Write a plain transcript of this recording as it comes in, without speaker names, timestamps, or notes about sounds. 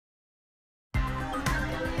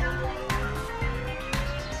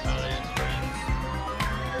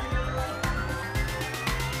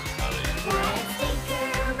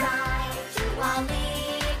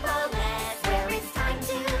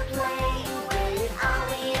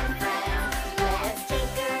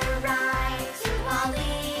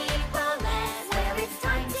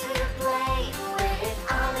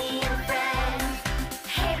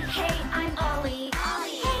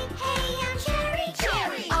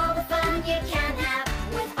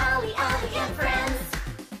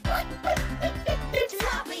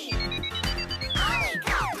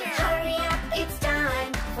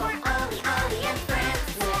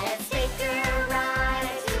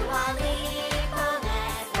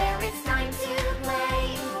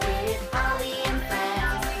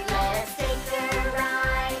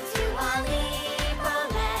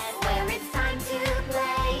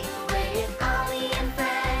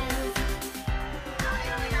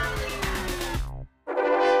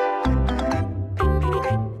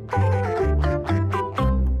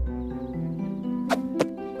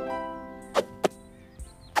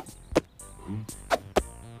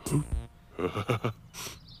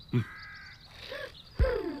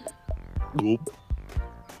Okay,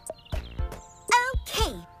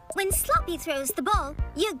 when Sloppy throws the ball,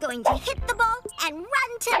 you're going to hit the ball and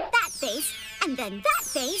run to that base, and then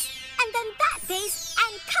that base, and then that base,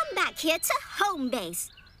 and come back here to home base.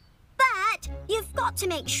 But you've got to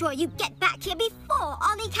make sure you get back here before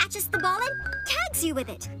Ollie catches the ball and tags you with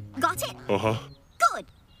it. Got it? Uh-huh. Good.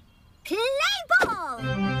 Play ball!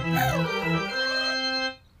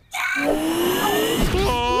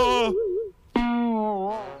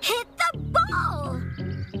 Hit the ball!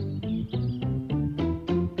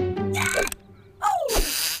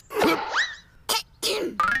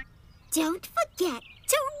 Don't forget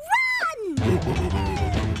to run!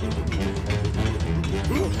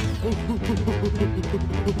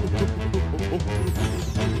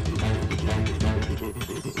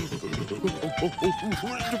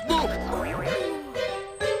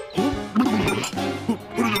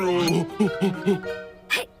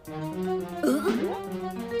 Hey.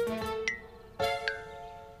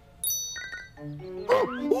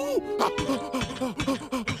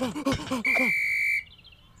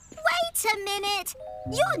 Wait a minute!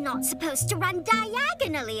 You're not supposed to run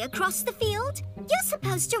diagonally across the field. You're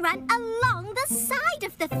supposed to run along the side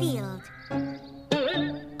of the field.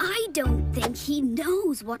 I don't think he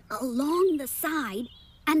knows what along the side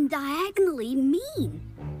and diagonally mean.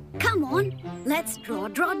 Come on, let's draw.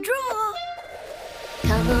 Come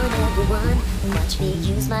on, everyone, watch me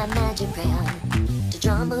use my magic crayon to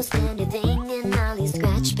draw most anything in Ollie's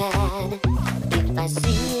scratch pad. If I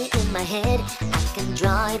see it in my head, I can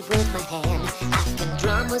draw it with my hands. I can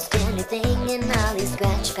draw most anything in Ollie's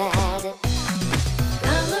scratch pad.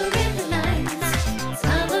 Color in the lines,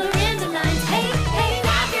 color in the lines. Hey, hey,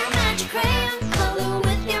 grab your magic crayon, color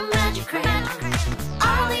with your magic crayon.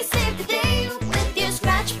 Ollie saved the day with your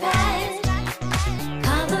scratch pad.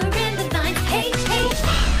 Color in the lines, hey, hey.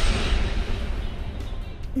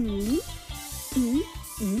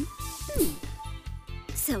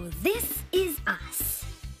 So this is us.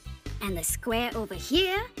 And the square over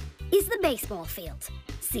here is the baseball field.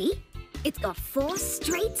 See? It's got 4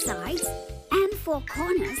 straight sides and 4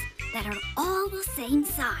 corners that are all the same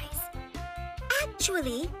size.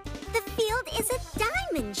 Actually, the field is a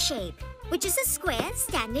diamond shape, which is a square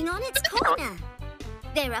standing on its corner.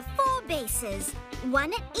 There are 4 bases,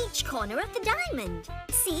 1 at each corner of the diamond.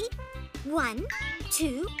 See? 1,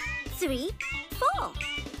 2, 3, 4.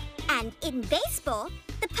 And in baseball,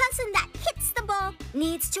 the person that hits the ball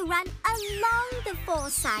needs to run along the 4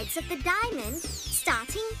 sides of the diamond,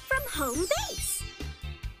 starting from home base.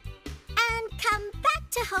 And come back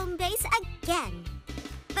to home base again.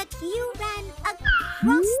 But you ran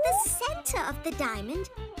across the center of the diamond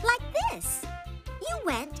like this. You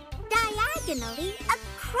went diagonally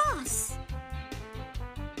across.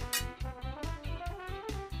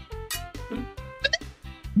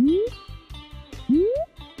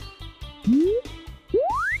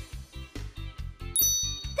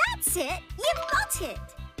 That's it! You've got it!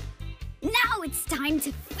 Now it's time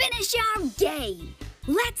to finish our game.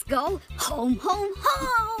 Let's go home, home,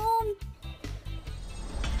 home!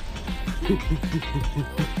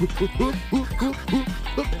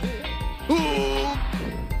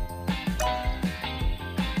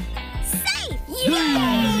 Safe!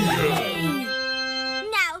 Yay!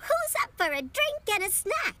 Now who's up for a drink and a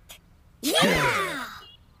snack? Yeah!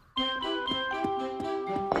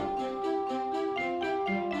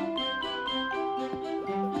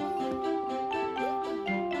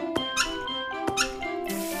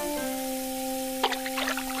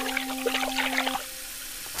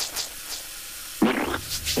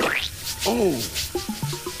 Oh!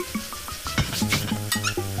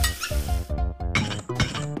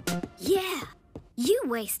 Yeah, you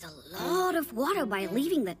waste a lot of water by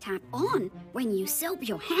leaving the tap on when you soap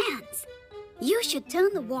your hands. You should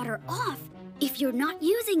turn the water off if you're not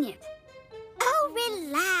using it. Oh,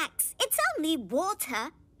 relax. It's only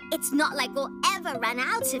water. It's not like we'll ever run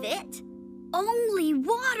out of it. Only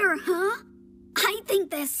water, huh? I think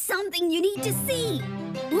there's something you need to see.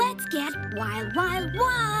 Let's get wild, wild,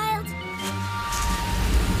 wild.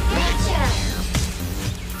 Nature,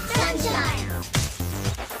 sunshine,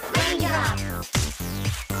 raindrop,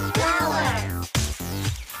 flower,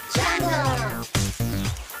 jungle,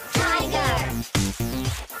 tiger,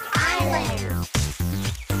 island,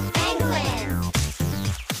 penguin,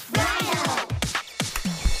 rhino.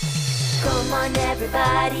 Come on,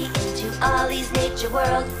 everybody, into Ollie's nature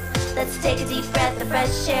world. Let's take a deep breath of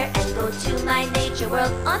fresh air and go to my nature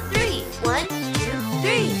world on 3. 1, 2,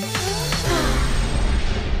 3.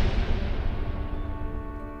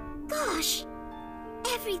 Gosh,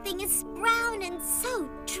 everything is brown and so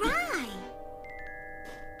dry.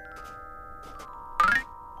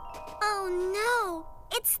 Oh Oh no,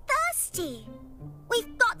 it's thirsty.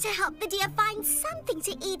 We've got to help the deer find something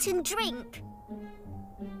to eat and drink.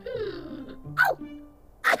 Oh!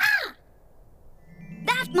 Aha!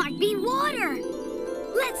 That might be water.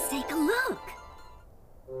 Let's take a look.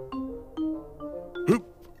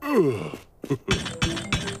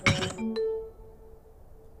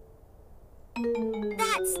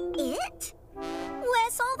 That's it?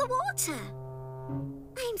 Where's all the water?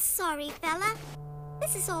 I'm sorry, fella.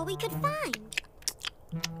 This is all we could find.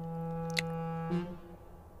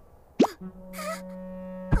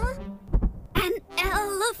 An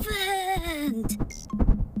elephant!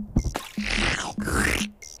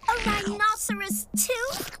 A rhinoceros too?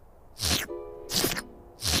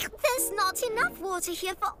 There's not enough water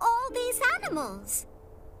here for all these animals.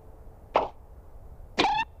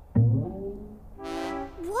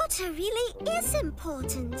 Water really is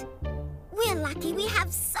important. We're lucky we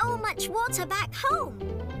have so much water back home.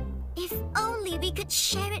 If only we could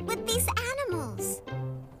share it with these animals.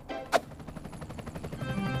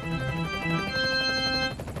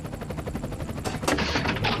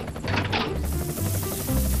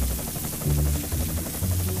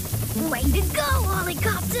 Way to go,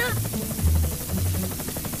 helicopter!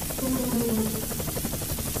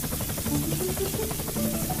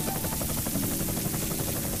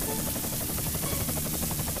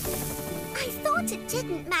 I thought it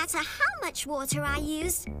didn't matter how much water I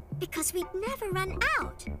used, because we'd never run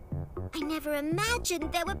out. I never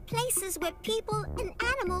imagined there were places where people and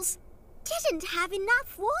animals didn't have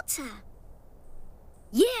enough water.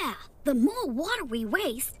 Yeah, the more water we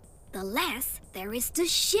waste, the less there is to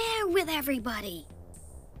share with everybody.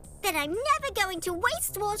 Then I'm never going to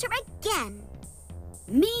waste water again.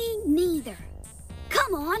 Me neither.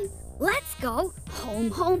 Come on, let's go home,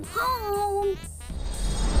 home, home.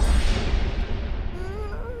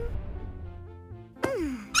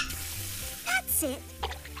 That's it.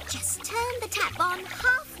 Just turn the tap on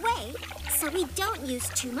halfway so we don't use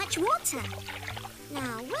too much water.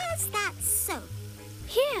 Now, where's that soap?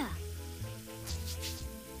 Here.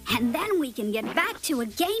 And then we can get back to a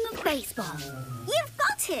game of baseball. You've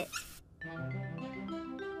got it!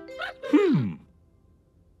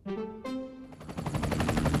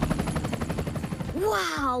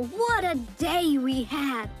 Wow, what a day we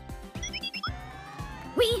had!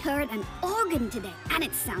 We heard an organ today, and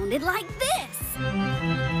it sounded like this.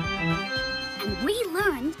 And we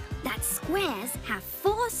learned that squares have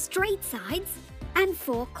 4 straight sides and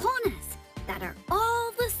 4 corners that are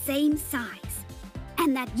all the same size.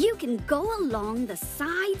 And that you can go along the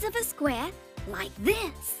sides of a square like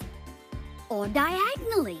this. Or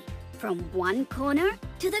diagonally, from one corner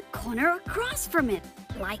to the corner across from it,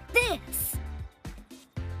 like this.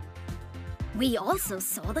 We also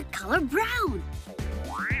saw the color brown.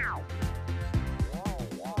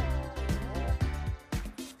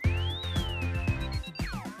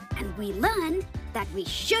 And we learned that we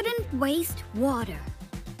shouldn't waste water.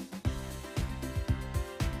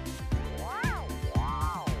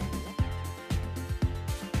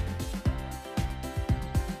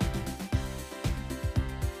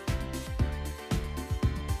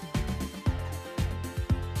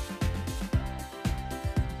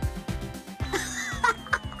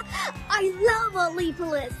 I love Ollie.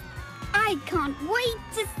 I can't wait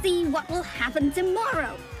to see what will happen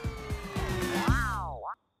tomorrow.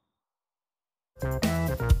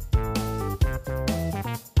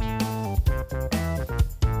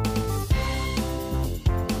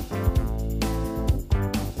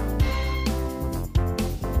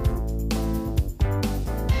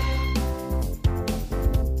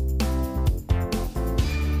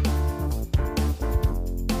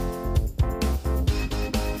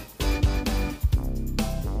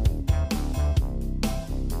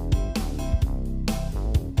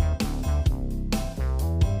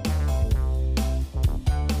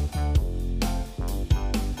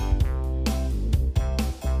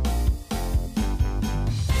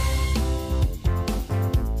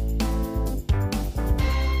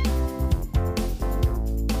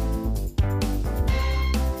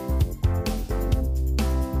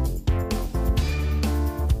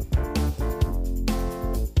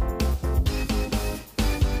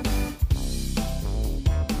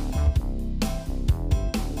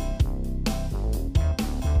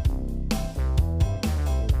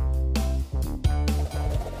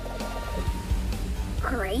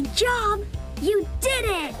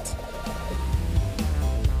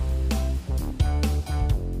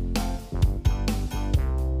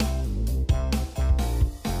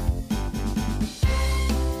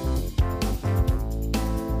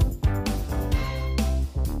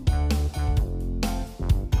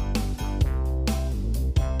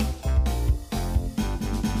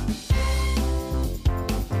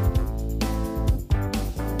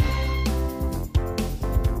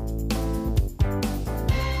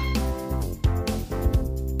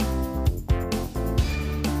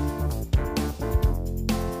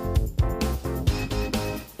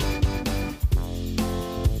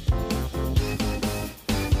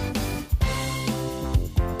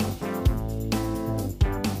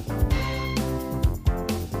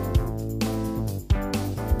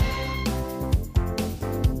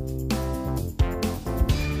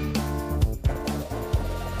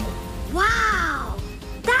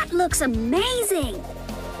 looks amazing!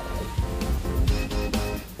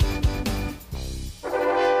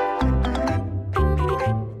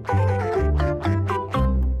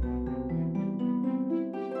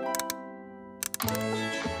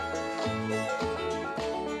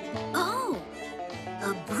 Oh,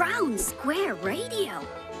 a brown square radio.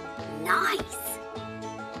 Nice!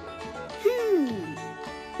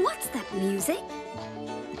 What's that music?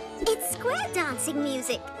 It's square dancing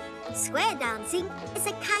music. Square dancing is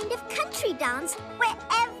a kind of country dance where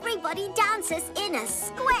everybody dances in a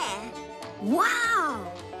square. Wow!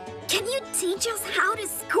 Can you teach us how to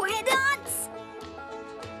square dance?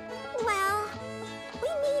 Well, we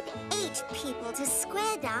need 8 people to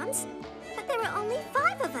square dance, but there are only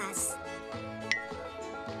 5 of us.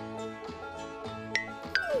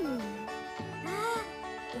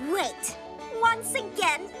 Wait! Once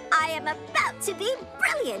again, I am about to be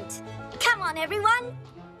brilliant! Come on, everyone!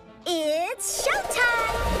 It's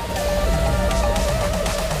showtime!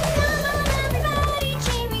 Come on, everybody,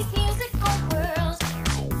 Cherry's musical world.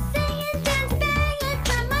 Sing and dance, bang and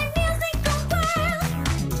drum my musical world.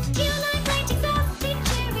 You and I play Synopsis,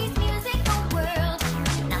 Cherry's musical world.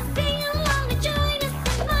 Now sing along and join us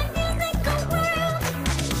in my musical world.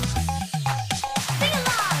 Sing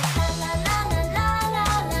along! La la la la la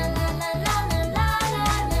la la la la la la la la.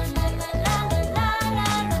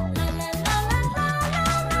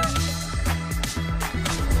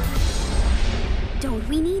 Don't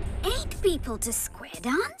we need 8 people to square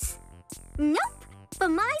dance? Nope! For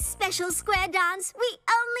my special square dance, we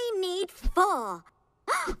only need 4.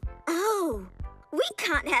 Oh, we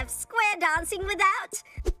can't have square dancing without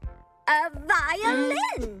a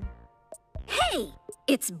violin. Hey,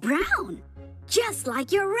 it's brown, just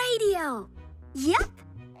like your radio. Yep,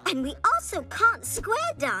 and we also can't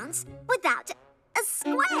square dance without a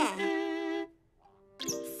square.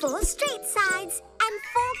 4 straight sides and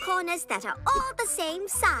 4 corners that are all the same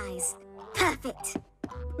size. Perfect.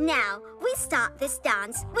 Now, we start this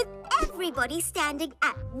dance with everybody standing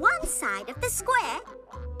at one side of the square.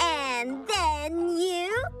 And then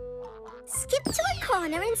you skip to a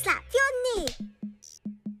corner and slap your knee.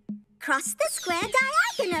 Cross the square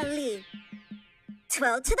diagonally.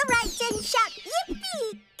 Twirl to the right and shout,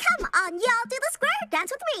 yippee! Come on, y'all, do the square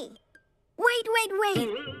dance with me. Wait.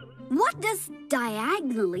 What does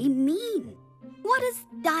diagonally mean? What is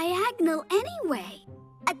diagonal anyway?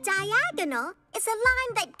 A diagonal is a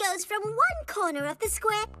line that goes from one corner of the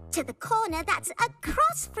square to the corner that's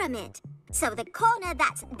across from it. So the corner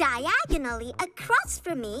that's diagonally across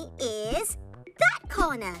from me is that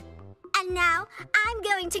corner. And now I'm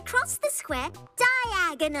going to cross the square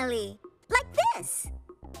diagonally, like this.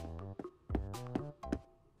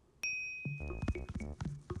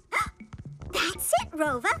 That's it,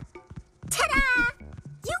 Rover. Ta-da!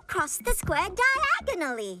 You crossed the square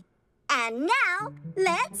diagonally. And now,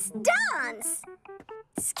 let's dance.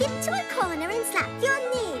 Skip to a corner and slap your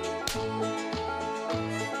knee.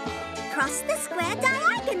 Cross the square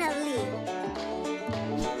diagonally.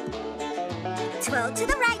 Twirl to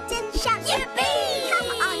the right and shout, yippee! Come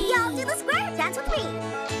on, y'all, do the square dance with me.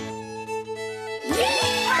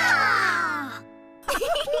 Yeah!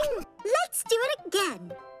 Let's do it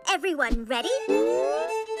again. Everyone ready?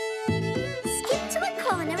 Skip to a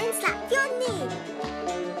corner and slap your knee.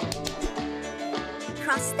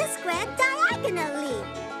 Cross the square diagonally.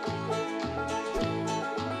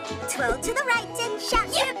 Twirl to the right and shout,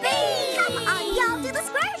 yippee! Come on, y'all, do the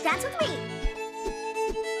square dance with me.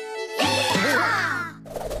 Yeah!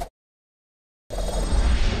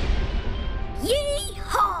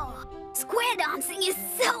 Yee-haw! Square dancing is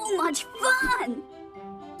so much fun!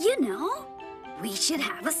 You know, we should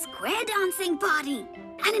have a square dancing party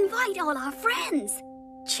and invite all our friends.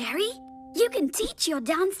 Cherry, you can teach your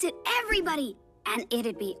dance to everybody, and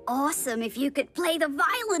it'd be awesome if you could play the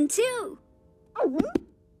violin too.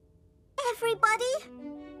 Everybody?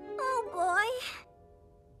 Oh, boy.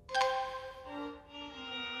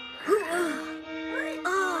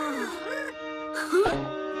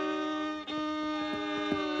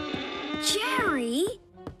 Cherry,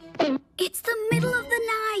 it's the middle of the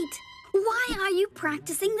night. Why are you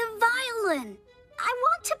practicing the violin? I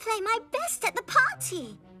want to play my best at the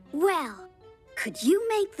party. Well, could you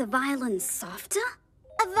make the violin softer?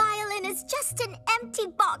 A violin is just an empty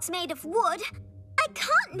box made of wood. I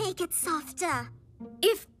can't make it softer.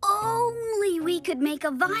 If only we could make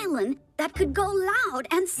a violin that could go loud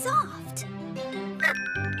and soft.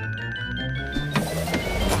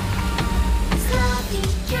 Sloppy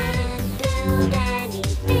can build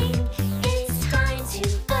anything. It's time to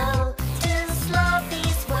go to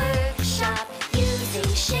Sloppy's workshop.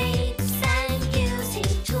 Using shapes and using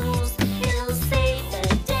tools, he'll save the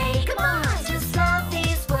day.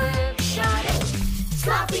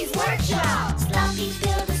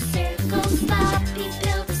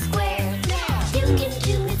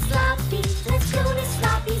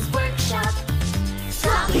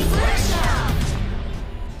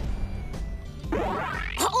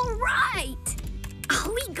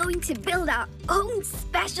 going to build our own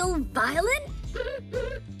special violin?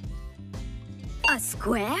 A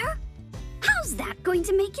square? How's that going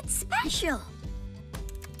to make it special?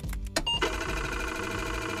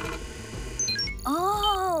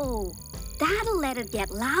 Oh, that'll let it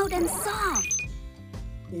get loud and soft.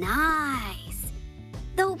 Nice.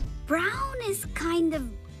 Though brown is kind of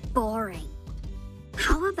boring.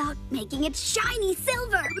 How about making it shiny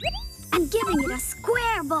silver and giving it a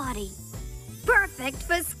square body? Perfect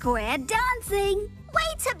for square dancing.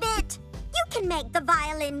 Wait a bit. You can make the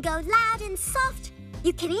violin go loud and soft.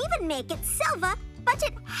 You can even make it silver, but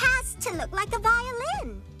it has to look like a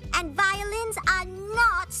violin. And violins are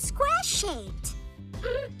not square-shaped.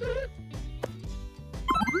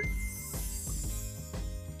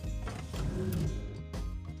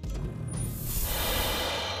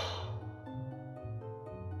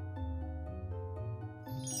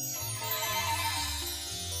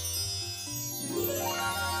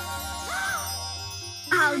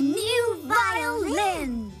 Our new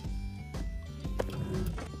violin!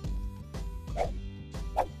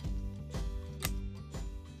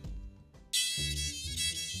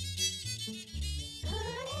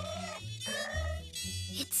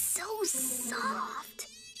 It's so soft.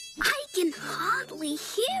 I can hardly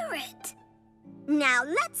hear it. Now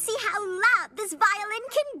let's see how loud this violin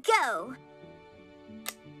can go.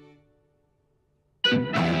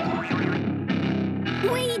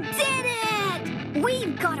 We did it!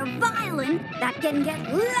 We've got a violin that can get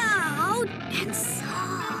loud and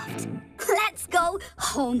soft. Let's go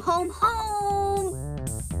home, home, home!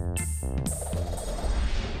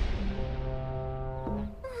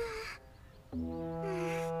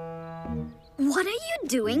 What are you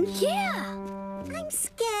doing here? I'm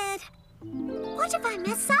scared. What if I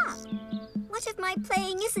mess up? What if my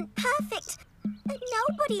playing isn't perfect? And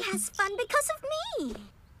nobody has fun because of me?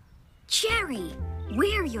 Cherry,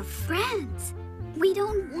 we're your friends. We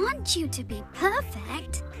don't want you to be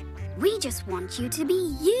perfect. We just want you to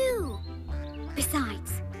be you.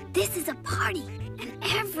 Besides, this is a party and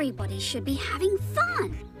everybody should be having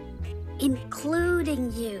fun,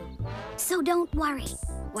 including you. So don't worry.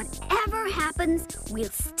 Whatever happens, we'll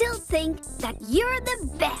still think that you're the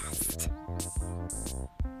best.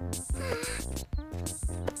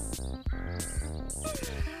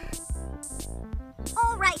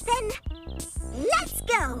 All right then, let's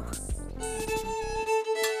go.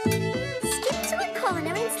 Skip to a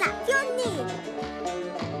corner and slap your knee.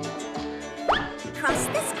 Cross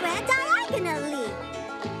the square diagonally.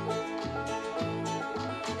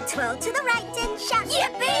 Twirl to the right and shout,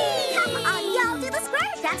 yippee! Come on, y'all, do the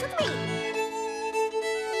square dance with me.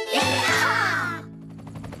 Yeah!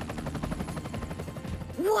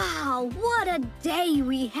 Wow, what a day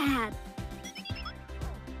we had!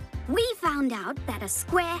 We found out that a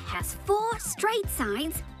square has 4 straight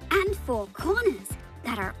sides and 4 corners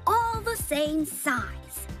that are all the same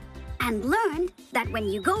size. And learned that when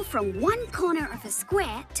you go from one corner of a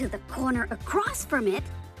square to the corner across from it,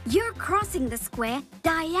 you're crossing the square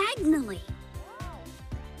diagonally.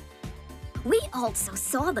 We also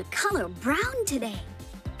saw the color brown today.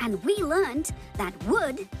 And we learned that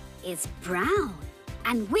wood is brown.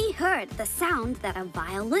 And we heard the sound that a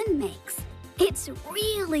violin makes. It's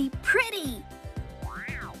really pretty.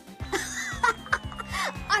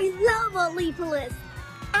 I love Ollie.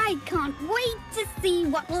 I can't wait to see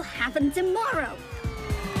what will happen tomorrow.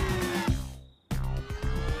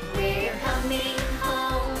 We're coming